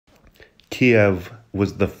Kyiv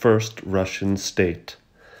was the first Russian state?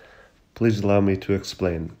 Please allow me to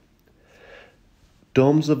explain.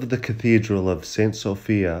 Domes of the Cathedral of St.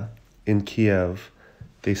 Sophia in Kyiv,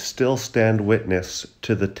 they still stand witness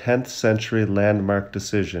to the 10th century landmark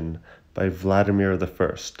decision by Vladimir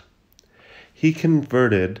I. He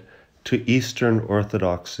converted to Eastern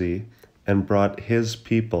Orthodoxy and brought his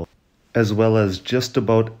people, as well as just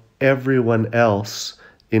about everyone else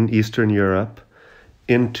in Eastern Europe,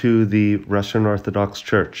 into the Russian Orthodox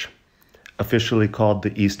Church, officially called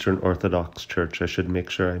the Eastern Orthodox Church. I should make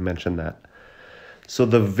sure I mention that. So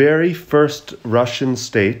the very first Russian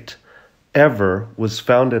state ever was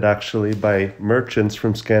founded actually by merchants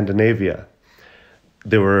from Scandinavia.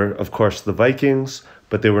 They were, of course, the Vikings,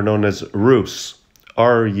 but they were known as Rus,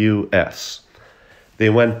 R-U-S. They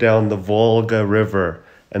went down the Volga River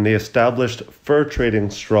and they established fur trading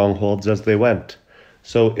strongholds as they went.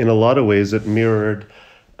 So in a lot of ways, it mirrored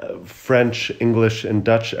French, English, and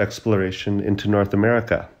Dutch exploration into North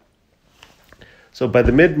America. So by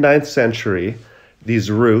the mid-9th century,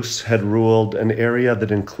 these Rus had ruled an area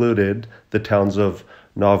that included the towns of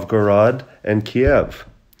Novgorod and Kyiv.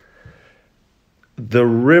 The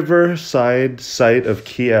riverside site of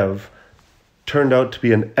Kyiv turned out to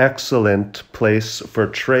be an excellent place for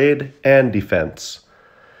trade and defense,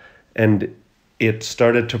 and it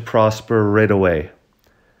started to prosper right away.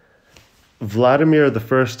 Vladimir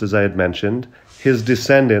I, as I had mentioned, his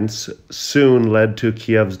descendants soon led to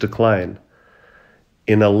Kyiv's decline.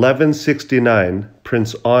 In 1169,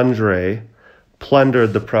 Prince Andrei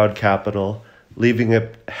plundered the proud capital, leaving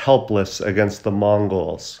it helpless against the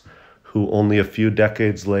Mongols, who only a few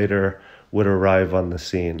decades later would arrive on the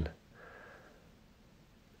scene.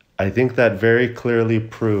 I think that very clearly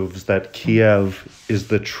proves that Kyiv is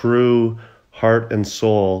the true heart and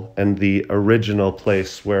soul and the original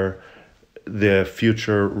place where the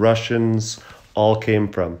future Russians all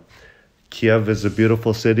came from. Kyiv is a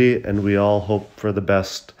beautiful city, and we all hope for the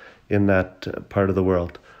best in that part of the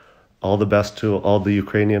world. All the best to all the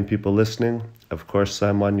Ukrainian people listening. Of course,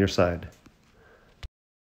 I'm on your side.